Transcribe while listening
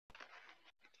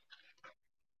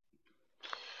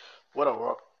What up,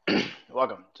 world?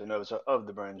 Welcome to another episode of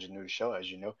the BrandonJaneauShow. As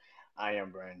you know, I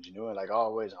am Brandon Janeau, and like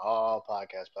always, all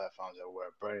podcast platforms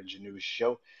everywhere,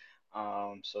 BrandonJaneauShow.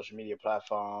 Social media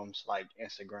platforms like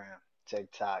Instagram,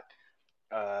 TikTok,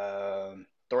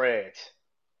 Threads,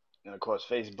 and of course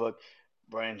Facebook,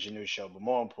 Brandon Janeau Show. But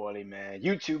more importantly, man,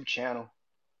 YouTube channel,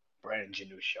 Brandon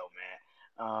Janeau Show,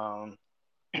 man.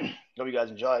 Hope you guys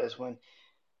enjoy this one.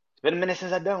 It's been a minute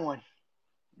since I've done one.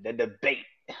 The debate.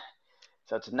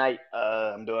 So tonight,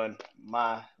 I'm doing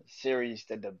my series,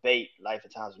 The Debate, Life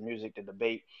and Times of Music, The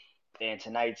Debate. And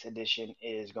tonight's edition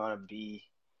is going to be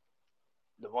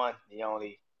the one, the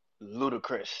only,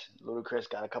 Ludacris. Ludacris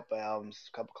got a couple albums,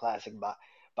 a couple classic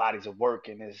bodies of work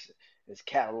in his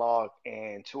catalog,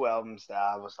 and two albums that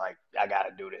I was like, I got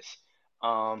to do this.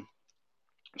 Um,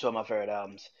 Two of my favorite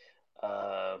albums.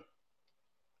 Uh,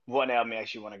 One album he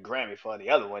actually won a Grammy for. The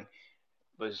other one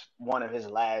was one of his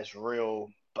last real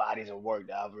bodies of work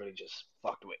that I've really just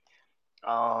fucked with.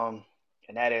 um,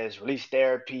 and that is Release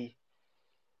Therapy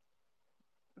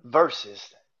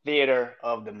versus Theater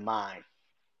of the Mind.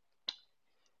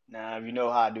 Now, if you know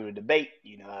how I do the debate,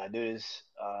 you know how I do this.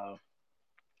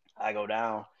 I go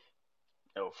down,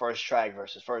 first track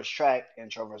versus first track,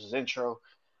 intro versus intro,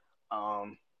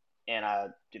 um, and I,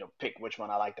 pick which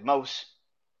one I like the most.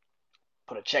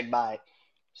 Put a check by it.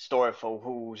 Store it for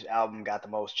whose album got the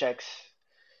most checks.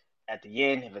 At the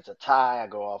end, if it's a tie, I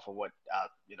go off of what I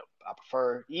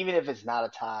prefer. Even if it's not a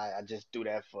tie, I just do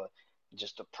that for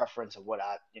just the preference of what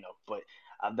But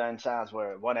I've done times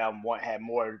where one album had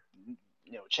more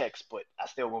checks, but I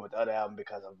still went with the other album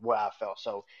because of where I felt.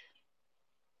 So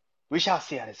we shall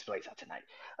see how this plays out tonight.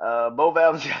 Both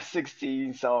albums got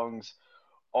 16 songs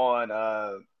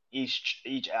on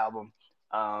each album,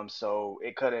 so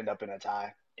it could end up in a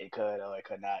tie. It could or it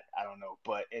could not. I don't know.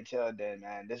 But until then,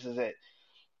 man, this is it.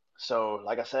 So,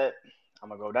 like I said, I'm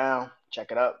gonna go down,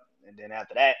 check it up, and then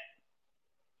after that,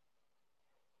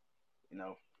 you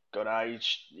know, go down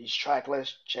each track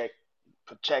list,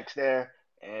 put checks there,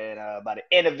 and by the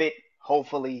end of it,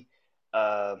 hopefully,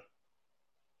 uh,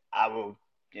 I will,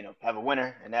 have a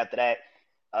winner. And after that,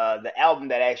 the album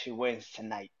that actually wins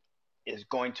tonight is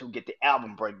going to get the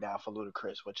album breakdown for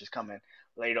Ludacris, which is coming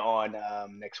later on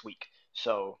next week.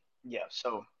 So yeah,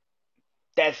 so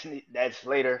that's that's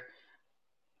later.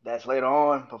 That's later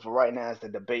on, but for right now, it's the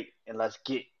debate, and let's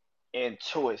get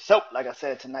into it. So, like I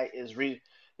said, tonight is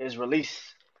release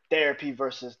therapy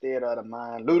versus theater of the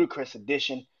mind, ludicrous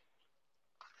edition.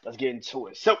 Let's get into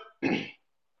it. So,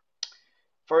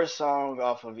 first song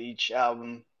off of each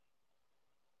album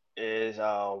is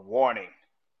 "Warning."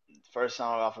 First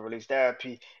song off of release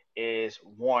therapy is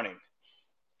 "Warning."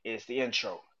 It's the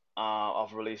intro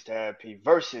off of release therapy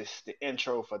versus the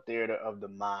intro for theater of the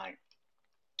mind.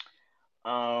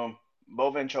 Um,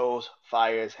 Both intros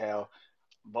fire as hell.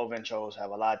 Both intros have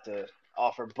a lot to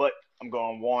offer, but I'm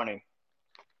going Warning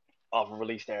off of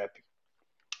Release Therapy.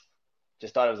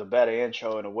 Just thought it was a better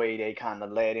intro, and the way they kind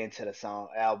of led into the song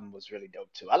album was really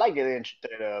dope too. I like the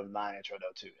intro, my intro though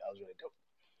too. That was really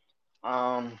dope.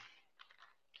 Um,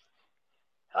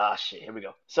 shit, here we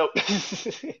go. So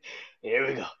here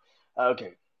we go.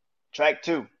 Okay, track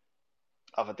two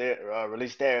of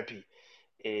Release Therapy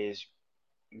is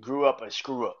Grew Up and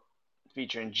Screw Up,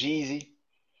 featuring Jeezy.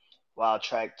 While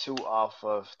track two off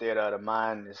of Theater of the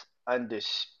Mind is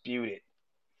Undisputed,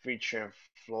 featuring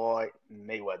Floyd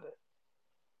Mayweather.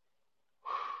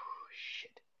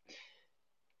 Shit.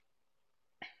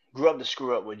 Grew Up to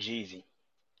Screw Up with Jeezy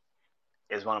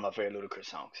is one of my favorite Ludacris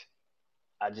songs.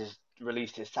 I just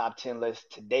released his top 10 list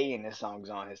today, and this song's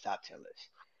on his top 10 list.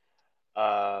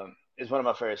 It's one of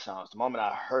my favorite songs. The moment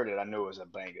I heard it, I knew it was a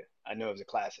banger. I knew it was a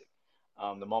classic.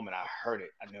 The moment I heard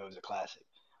it, I knew it was a classic.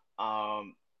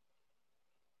 Um,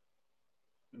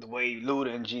 the way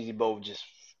Luda and Jeezy both just,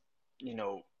 you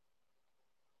know,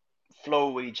 flow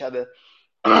with each other.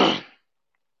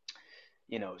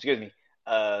 Excuse me.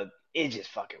 Uh, it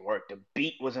just fucking worked. The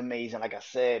beat was amazing. Like I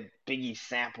said, Biggie's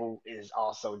sample is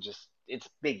also just it's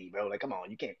Biggie, bro. Like, come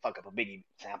on, you can't fuck up a Biggie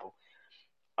sample.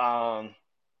 Um,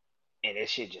 and this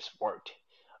shit just worked.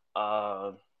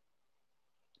 Um,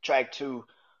 Track two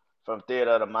from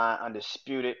Theater of the Mind,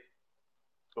 Undisputed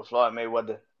with Floyd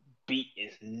Mayweather. Beat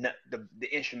is nut.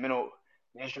 The instrumental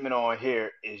on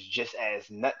here is just as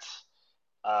nuts.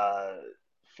 Uh,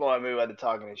 Floyd Mayweather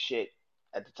talking his shit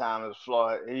at the time. It was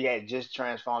Floyd. He had just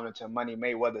transformed into Money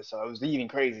Mayweather, so it was even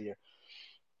crazier.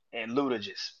 And Luda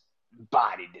just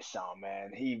bodied this song,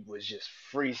 man. He was just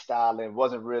freestyling. It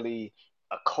wasn't really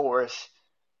a chorus.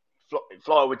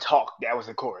 Floyd would talk. That was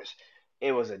the chorus.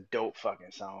 It was a dope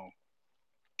fucking song.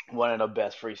 One of the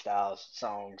best freestyle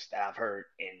songs that I've heard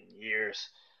in years.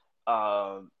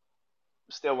 Um,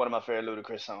 Still one of my favorite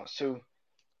Ludacris songs too.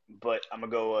 But I'm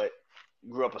gonna go with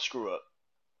 "Grew Up a Screw Up."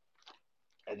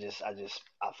 I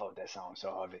felt that song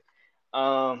so heavy.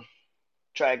 Um,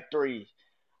 Track three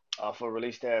for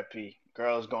Release Therapy,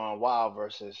 "Girls Gone Wild"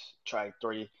 versus track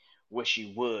three, "Wish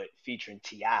You Would" featuring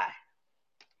Ti.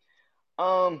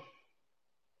 Um,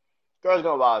 "Girls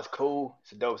Gone Wild" is cool.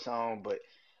 It's a dope song, but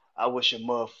I wish a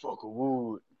motherfucker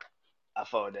would. I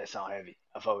fuck with that song heavy.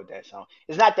 I fuck with that song.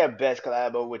 It's not their best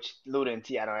collabo, which Luda and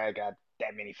Ti don't have got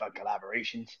that many fucking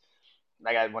collaborations.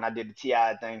 Like when I did the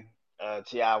Ti thing,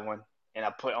 Ti one, and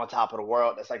I put on top of the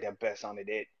world. That's like their best song they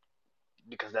did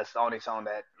because that's the only song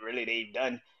that really they've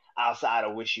done outside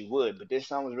of "Wish You Would." But this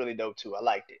song was really dope too. I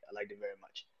liked it. I liked it very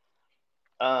much.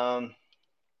 Um,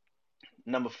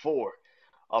 Number four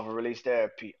of a Release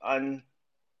Therapy,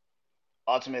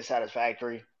 Ultimate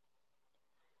Satisfactory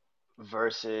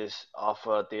versus off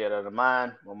of Theater of the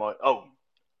Mind. One more. Oh,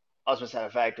 Ultimate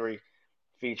Satisfactory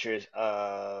features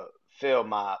Phil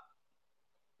Mob,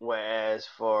 whereas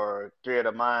for Theater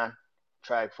of the Mind,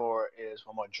 track four is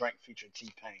One More Drink featuring T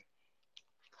Pain.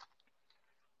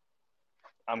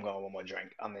 I'm going One More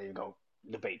Drink. I'm not even gonna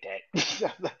debate that.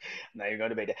 I'm not even gonna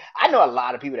debate that. I know a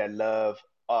lot of people that love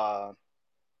uh,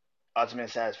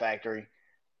 Ultimate Satisfactory,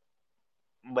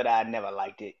 but I never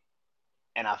liked it.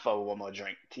 And I fuck with One More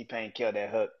Drink. T Pain killed that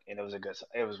hook, and it was a good.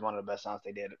 It was one of the best songs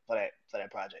they did for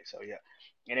that project. So yeah,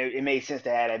 and it made sense to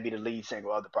have that be the lead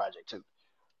single of the project too.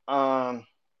 Um.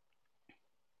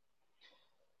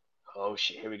 Oh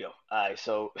shit. Here we go. All right.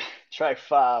 So track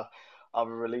five of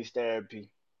a Release Therapy,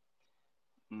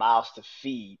 Miles to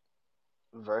Feed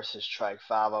versus track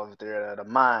five of Theater of the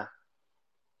Mind.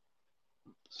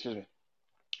 Excuse me.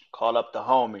 Call Up the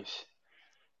Homies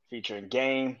featuring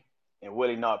Game and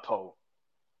Willie Northpole.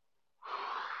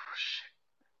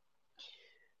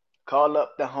 Call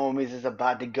up the homies, it's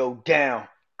about to go down.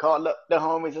 Call up the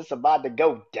homies, it's about to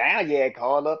go down. Yeah,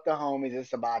 call up the homies,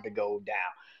 it's about to go down.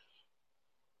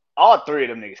 All three of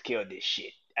them niggas killed this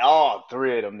shit. All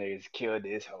three of them niggas killed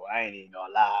this hoe. I ain't even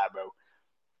gonna lie, bro.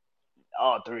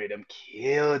 All three of them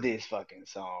killed this fucking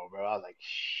song, bro. I was like,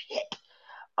 shit.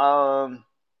 Um,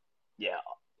 yeah,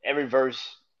 every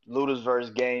verse, Luda's verse,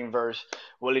 Game verse,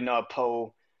 Willie Nut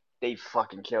Poe, they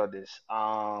fucking killed this.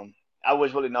 I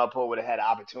wish Willie Nut Poe would have had an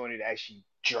opportunity to actually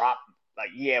drop. Like,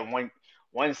 yeah,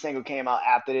 one single came out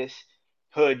after this,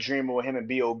 Hood Dreamer with him and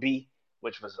B.O.B.,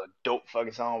 which was a dope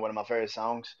fucking song, one of my favorite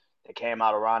songs that came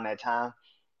out around that time.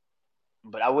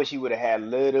 But I wish he would have had a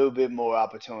little bit more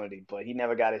opportunity, but he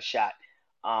never got his shot.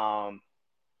 Um,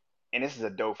 and this is a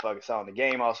dope fucking song. The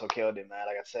Game also killed it, man.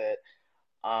 Like I said.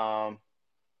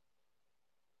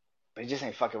 But he just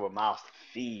ain't fucking with Miles to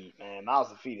Feed, man. Miles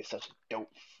to Feed is such a dope.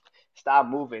 Stop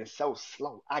moving so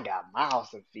slow. I got miles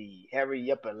to feed. Hurry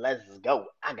up and let's go.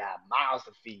 I got miles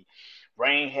to feed.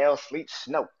 Rain, hail, sleet,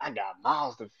 snow. I got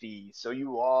miles to feed. So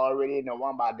you already know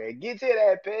I'm about to get to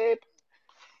that, babe.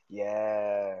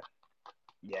 Yeah,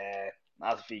 yeah.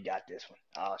 Miles to feed got this one.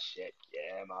 Oh shit.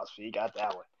 Yeah, Miles to feed got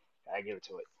that one. Gotta give it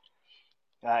to it.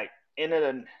 All right. End of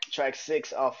the track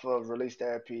six off of Release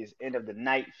Therapy is End of the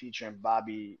Night featuring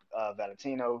Bobby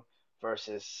Valentino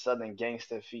versus Southern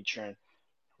Gangster featuring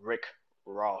Rick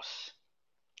Ross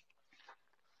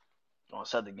on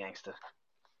Southern Gangster.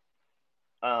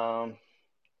 Um,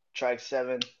 Track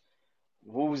seven,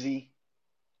 Woozy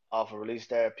off of Release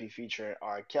Therapy featuring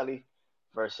R. Kelly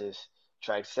versus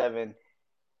track seven,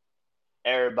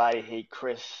 Everybody Hate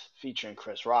Chris featuring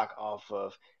Chris Rock off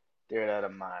of Theater of the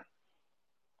Mind.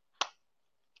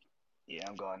 Yeah,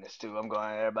 I'm going this too. I'm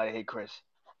going Everybody Hate Chris.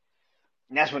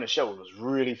 And that's when the show was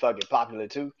really fucking popular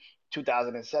too,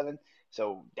 2007.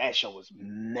 So that show was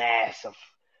massive.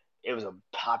 It was a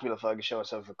popular fucking show.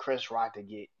 So for Chris Rock to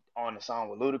get on the song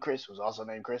with Ludacris, who's also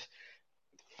named Chris,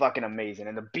 fucking amazing.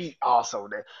 And the beat also,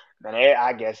 man,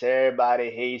 I guess everybody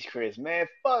hates Chris. Man,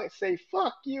 say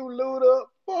fuck you, Luda.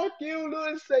 Fuck you,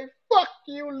 Luda. Say fuck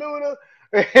you, Luda.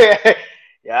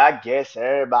 Yeah, I guess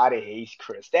everybody hates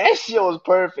Chris. That shit was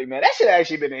perfect, man. That should have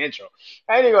actually been the intro.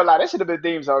 I ain't even gonna lie, that should have been the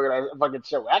theme song of that fucking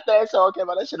show. After that song came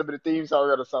out, that should have been the theme song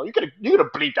of the song. You could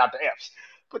have bleeped out the F's.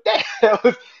 But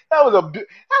that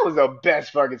was a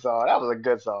best fucking song. That was a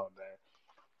good song,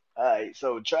 man. Alright,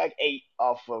 so track eight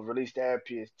off of Release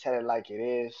Therapy is Tell It Like It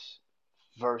Is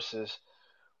versus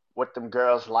What Them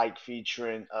Girls Like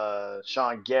featuring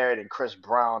Sean Garrett and Chris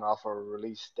Brown off of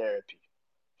Release Therapy.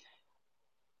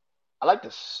 I like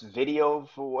the video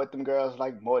for What Them Girls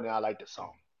Like more than I like the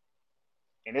song.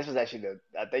 And this was actually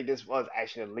I think this was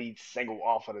actually the lead single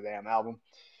off of the damn album.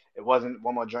 It wasn't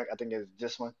One More Drink, I think it's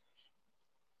this one.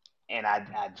 And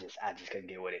I just couldn't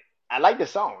get with it. I like the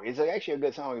song. It's actually a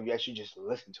good song if you actually just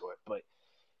listen to it. But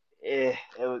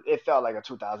it felt like a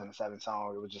 2007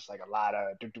 song. It was just like a lot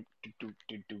of do do do do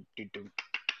do do do do.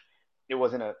 It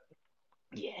wasn't a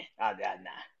yeah.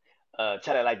 Nah.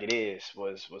 Tell it like it is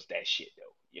was that shit though.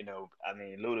 You know, I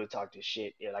mean, Luda talked this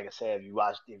shit. Yeah, like I said,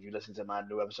 if you listen to my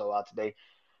new episode out today,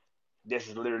 this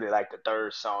is literally like the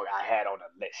third song I had on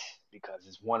the list because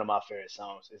it's one of my favorite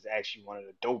songs. It's actually one of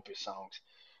the dopest songs.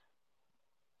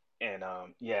 And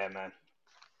yeah, man,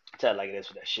 tell it like it is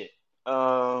with that shit.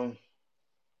 Um,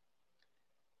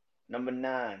 Number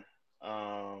nine,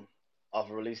 off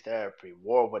of Release Therapy,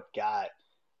 War with God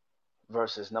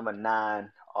versus number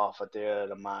nine off of Theater of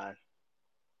the Mind,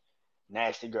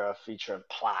 Nasty Girl featuring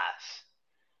Plies.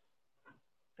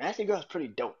 Nasty Girl is pretty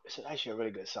dope. It's actually a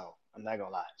really good song. I'm not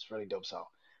gonna lie, it's a really dope song.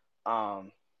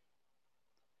 Um,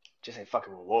 just ain't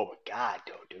fucking with War with God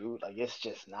though, dude. Like it's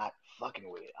just not fucking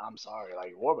with it. I'm sorry.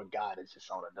 Like War with God is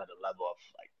just on another level of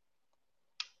like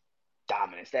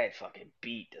dominance. That fucking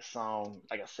beat, the song.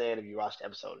 Like I said, if you watch the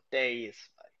episode today, it's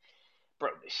like, bro,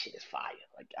 this shit is fire.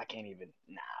 Like I can't even.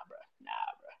 Nah, bro. Nah,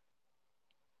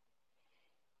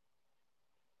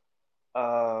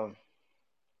 bro.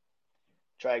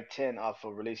 Track 10 off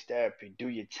of Release Therapy, Do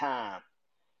Your Time,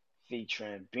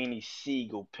 featuring Beanie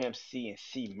Siegel, Pimp C, and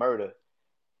C Murder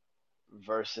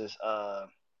versus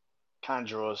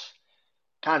Conjurers,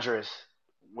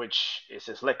 which is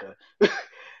his liquor,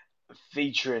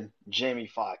 featuring Jamie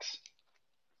Foxx.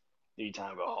 Do Your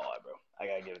Time go hard, bro. I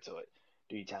gotta give it to it.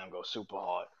 Do Your Time go super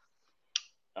hard.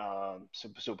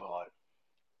 Super hard.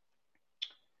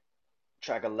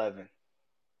 Track 11,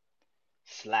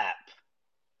 Slap.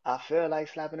 I feel like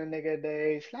slapping a nigga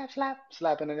today. Slap, slap.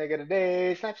 Slapping a nigga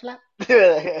today. Slap, slap.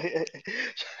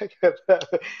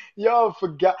 Y'all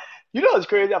forgot. You know what's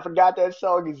crazy? I forgot that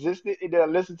song existed. And then I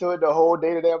listened to it the whole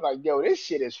day today. I'm like, yo, this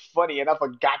shit is funny. And I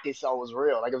forgot this song was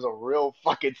real. Like, it was a real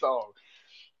fucking song.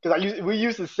 Because we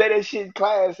used to say that shit in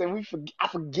class. And I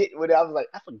forget what I was like.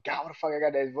 I forgot what the fuck I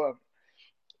got that from.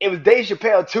 It was Dave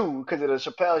Chappelle, too. Because of the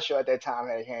Chappelle show at that time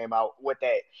had came out with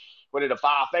that. What are the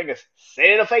five fingers?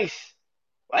 Say it in the face.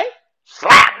 What?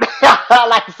 Slap!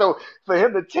 Like so for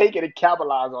him to take it and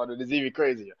capitalize on it is even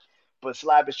crazier. But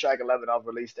Slap is track 11 off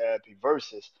Release Therapy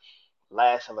versus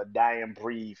Last of a Dying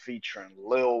Breed featuring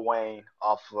Lil Wayne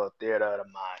off of Theater of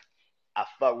the Mind. I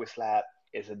fuck with Slap.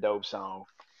 It's a dope song,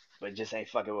 but just ain't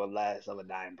fucking with Last of a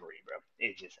Dying Breed, bro.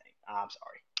 It just ain't. I'm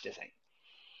sorry. Just ain't.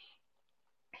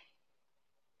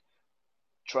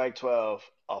 Track 12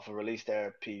 off of Release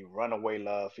Therapy, Runaway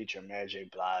Love featuring Mary J.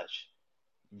 Blige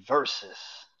versus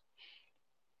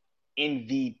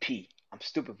MVP. I'm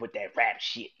stupid with that rap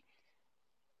shit.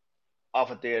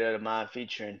 Off of Theater of the Mind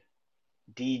featuring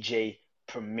DJ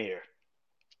Premier.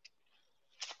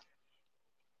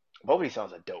 Both of these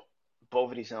songs are dope.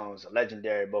 Both of these songs are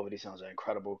legendary. Both of these songs are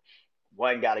incredible.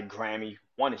 One got a Grammy.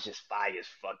 One is just fire as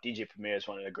fuck. DJ Premier is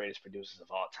one of the greatest producers of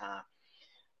all time.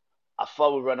 I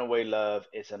fuck with Runaway Love.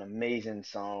 It's an amazing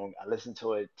song. I listened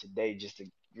to it today just to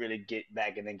really get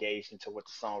back and engaged into what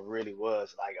the song really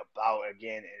was like about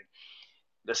again. And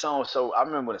the song, so I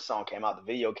remember when the song came out,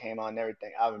 the video came out and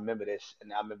everything. I remember this,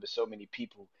 and I remember so many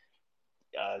people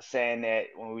saying that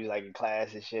when we was like in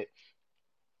class and shit.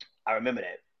 I remember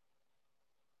that.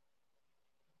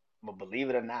 But believe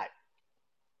it or not,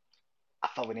 I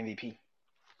fuck with MVP.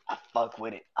 I fuck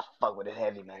with it. I fuck with it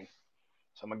heavy, man.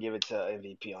 So I'm gonna give it to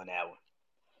MVP on that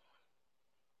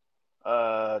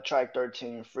one. Track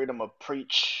 13, Freedom of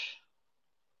Preach,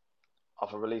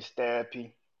 off of Release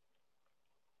Therapy,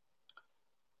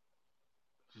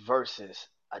 versus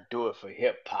I Do It for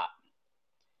Hip Hop,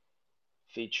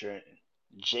 featuring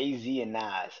Jay Z and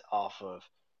Nas off of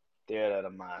Theater of the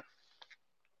Mind.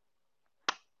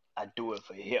 I do it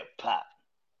for hip hop.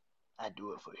 I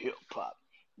do it for hip hop.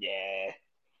 Yeah,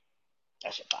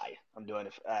 that shit fire. I'm doing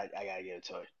it. I gotta give it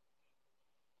to it.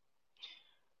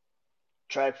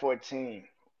 Track 14,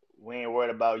 We Ain't Worried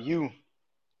About You,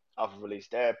 off of Release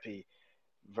Therapy,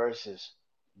 versus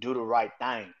Do the Right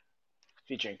Thing,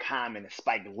 featuring Common and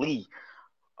Spike Lee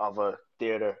of a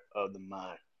Theater of the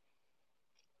Mind.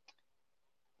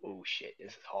 Oh shit,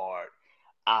 this is hard.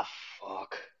 I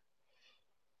fuck.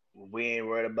 We Ain't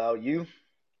Worried About You,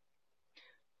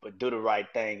 but Do the Right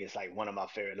Thing is like one of my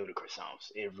favorite Ludacris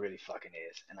songs. It really fucking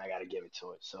is, and I gotta give it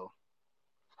to it. So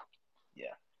yeah.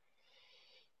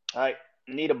 All right.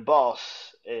 Need a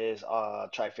Boss is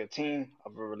track 15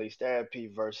 of a Release Therapy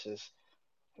versus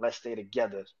Let's Stay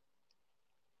Together.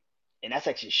 And that's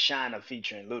actually Shina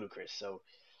featuring Ludacris. So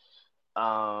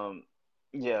um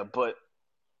yeah, but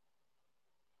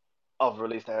of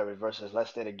Release Therapy versus Let's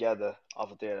Stay Together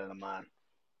off of Theater of the Mind.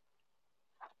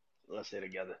 Let's Stay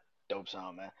Together. Dope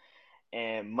song, man.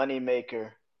 And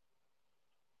Moneymaker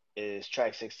is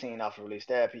track 16 off of Release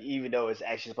Therapy, even though it's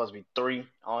actually supposed to be three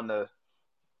on the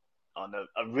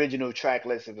original track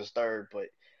list. It was third, but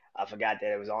I forgot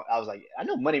that it was on. I was like, I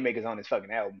know Moneymaker's on this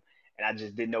fucking album, and I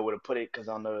just didn't know where to put it because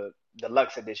on the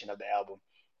deluxe edition of the album,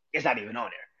 it's not even on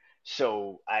there.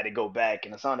 So I had to go back,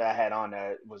 and the song that I had on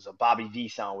there was a Bobby V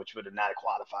song, which would have not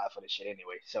qualified for this shit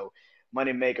anyway. So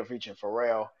Moneymaker featuring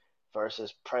Pharrell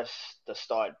versus Press the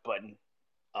Start Button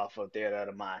off of Theater of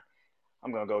the Mind.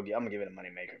 I'm gonna give it a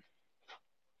Moneymaker.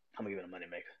 I'm gonna give it a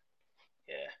Moneymaker.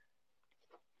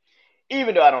 Yeah.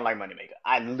 Even though I don't like Moneymaker,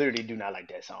 I literally do not like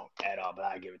that song at all. But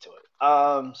I give it to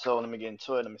it. So let me get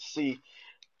into it. Let me see.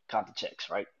 Count the checks.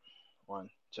 Right. One,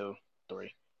 two,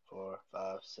 three, four,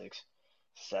 five, six,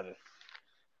 seven.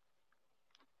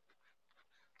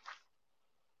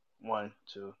 One,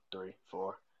 two, three,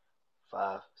 four,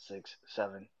 five, six,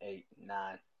 seven, eight,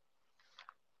 nine.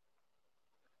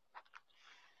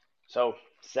 So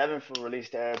 7 for Release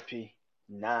Therapy,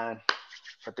 9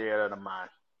 for Theater of the Mind.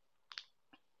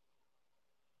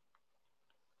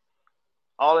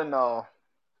 All in all,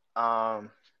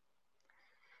 um,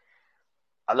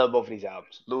 I love both of these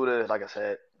albums. Luda, like I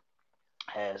said,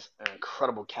 has an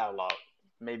incredible catalog,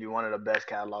 maybe one of the best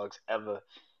catalogs ever.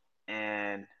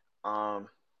 And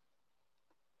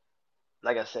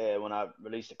like I said, when I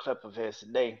released a clip of his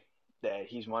today, that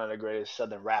he's one of the greatest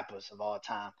Southern rappers of all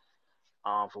time,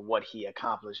 for what he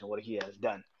accomplished and what he has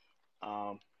done.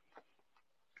 Um,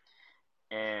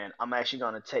 and I'm actually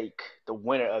gonna take the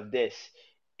winner of this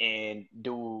and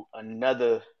do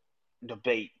another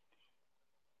debate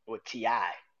with Ti,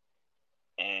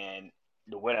 and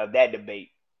the winner of that debate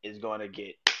is going to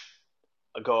get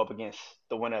go up against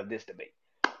the winner of this debate.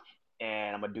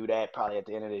 And I'm gonna do that probably at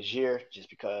the end of this year, just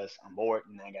because I'm bored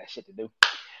and I got shit to do.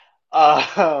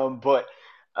 But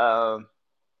um,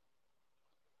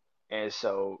 and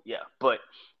so yeah. But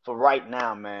for right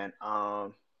now, man,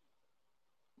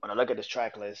 when I look at this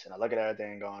track list and I look at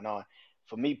everything going on,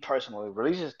 for me personally,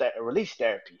 Release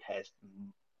Therapy has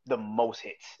the most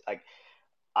hits. Like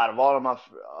out of all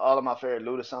of my favorite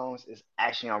Luda songs is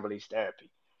actually on Release Therapy.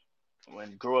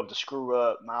 When Grew Up to Screw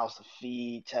Up, Miles to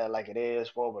Feed, Tell It Like It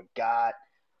Is, War with God,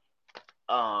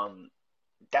 um,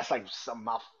 that's like some of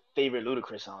my favorite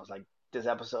Ludacris songs. Like this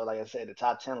episode, like I said, the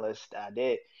top 10 list that I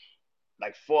did,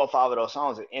 like 4 or 5 of those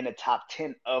songs are in the top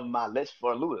 10 of my list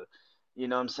for Luda. You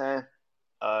know what I'm saying?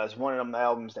 It's one of them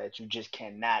albums that you just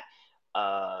cannot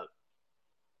uh,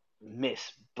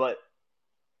 miss. But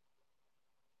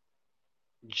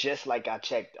just like I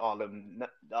checked all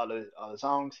the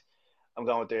songs, I'm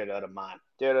going with Theater of the Mind.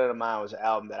 Theater of the Mind was an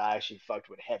album that I actually fucked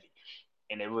with heavy,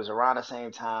 and it was around the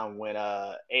same time when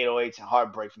 808s and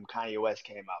Heartbreak from Kanye West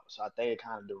came out. So I think it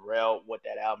kind of derailed what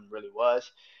that album really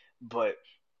was. But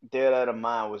Theater of the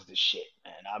Mind was the shit,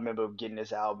 man. I remember getting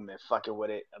this album and fucking with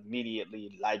it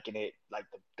immediately, liking it. Like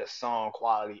the song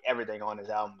quality, everything on this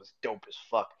album was dope as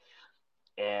fuck.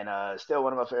 And still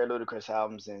one of my favorite Ludacris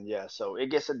albums. And yeah, so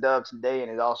it gets a dub today,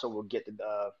 and it also will get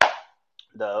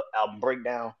the album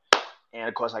breakdown. And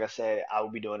of course, like I said, I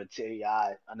will be doing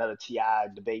another Ti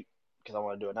debate because I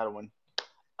want to do another one.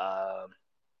 Um,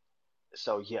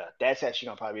 so yeah, that's actually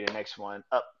gonna probably be the next one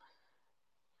up.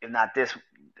 If not this,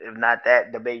 if not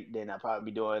that debate, then I'll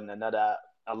probably be doing another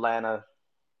Atlanta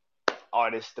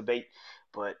artist debate.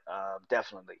 But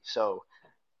definitely. So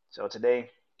today,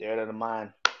 there to the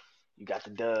mind, you got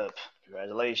the dub.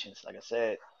 Congratulations. Like I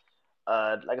said,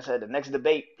 the next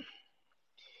debate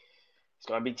is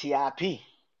gonna be TIP,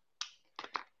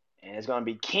 and it's gonna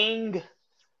be King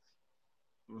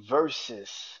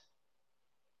versus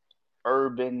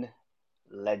Urban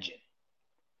Legend,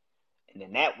 and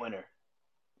then that winner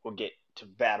will get to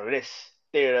battle this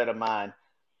theater of mine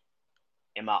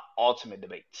in my ultimate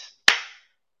debates.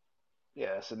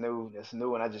 Yeah, that's a new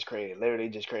one I just created. Literally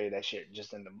just created that shit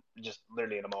just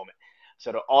literally in a moment.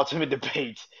 So the ultimate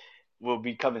debates will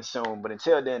be coming soon. But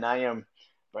until then, I am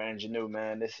Brandon Janeau,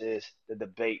 man. This is the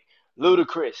debate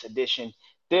Ludacris edition.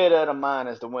 Theater of the Mind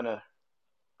is the winner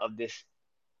of this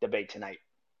debate tonight.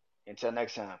 Until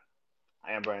next time,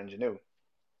 I am Brandon Janeau.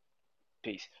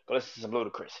 Peace. Go listen to some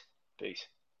Ludacris. Peace.